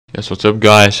Yes, what's up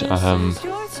guys? I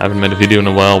haven't made a video in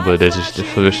a while, but this is the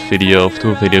first video of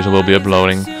 2 videos I will be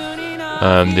uploading.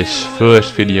 This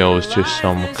first video is just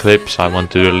some clips I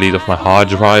want to delete off my hard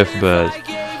drive, but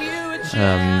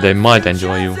they might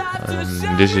enjoy you.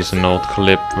 This is an old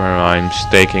clip where I'm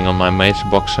staking on my Mates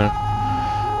Boxer.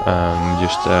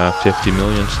 Just 50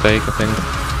 million stake I think,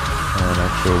 and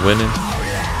after winning.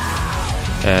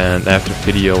 And after the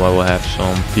video I will have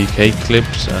some PK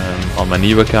clips on my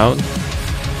new account.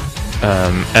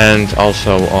 And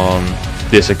also on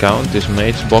this account, this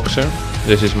Mates Boxer.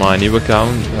 This is my new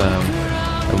account.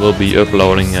 I will be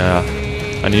uploading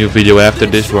a new video after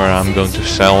this where I'm going to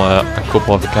sell a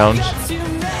couple of accounts,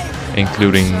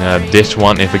 including this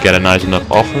one if I get a nice enough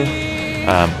offer.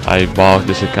 I bought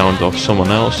this account of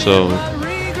someone else, so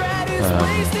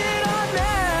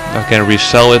I can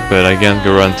resell it, but I can't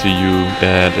guarantee you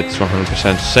that it's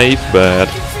 100% safe, but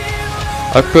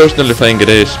I personally think it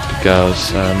is,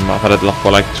 because I've had it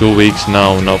for like 2 weeks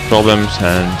now, no problems,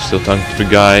 and still talking to the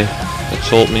guy that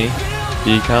sold me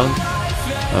the account.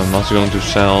 I'm also going to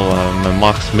sell my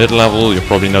max mid-level. You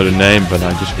probably know the name, but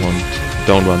I just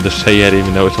don't want to say it,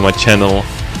 even though it's on my channel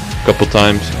a couple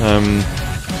times.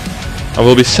 I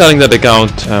will be selling that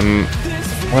account.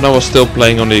 When I was still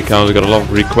playing on the account, I got a lot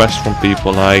of requests from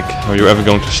people like, are you ever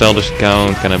going to sell this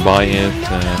account, can I buy it,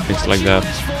 things like that.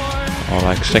 Or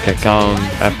like sick account,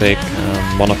 epic,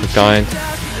 one of a kind.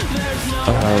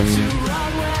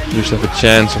 You just have a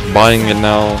chance of buying it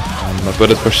now. I put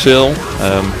it for sale.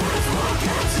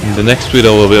 In the next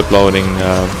video I will be uploading,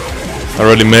 I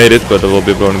already made it, but I will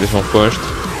be uploading this one first.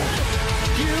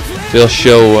 They'll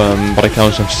show what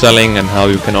accounts I'm selling and how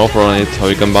you can offer on it, how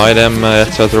you can buy them,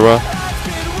 etc.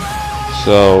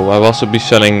 So I'll also be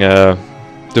selling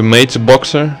the Mates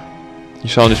Boxer. You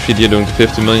saw in this video doing the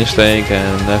 50 million stake,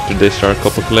 and after this are a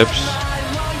couple clips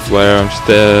where I'm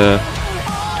still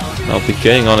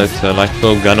PKing on it, like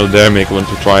Phil Ganodermic. I want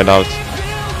to try it out,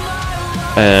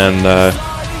 and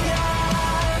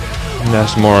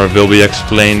there's more will be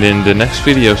explained in the next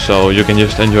video, so you can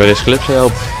just enjoy these clips, I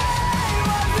hope.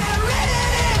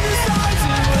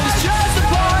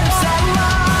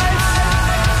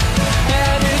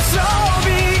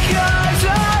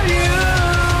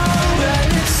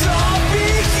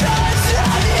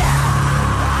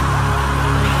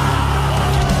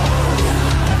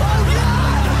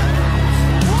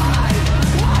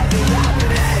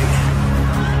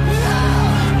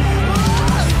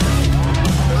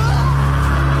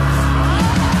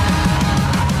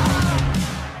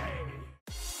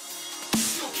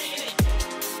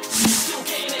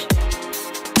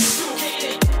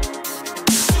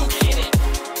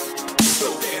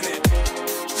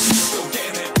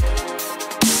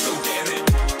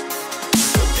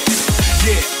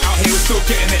 Still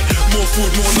getting it, more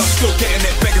food, more love, still getting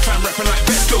it. Begging fan rapping like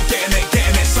best, still getting it,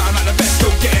 sound like the best,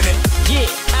 still getting it. Yeah,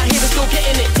 out here we're still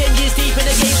getting it. 10 years deep in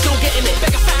the game, still getting it.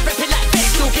 Begging fan rapping like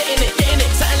best, still getting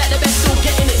it, sound like the best, still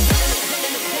getting it.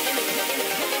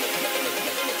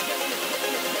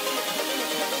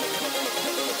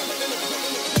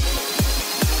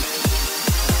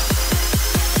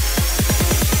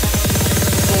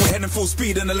 Forward heading full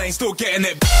speed in the lane, still getting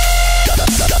it.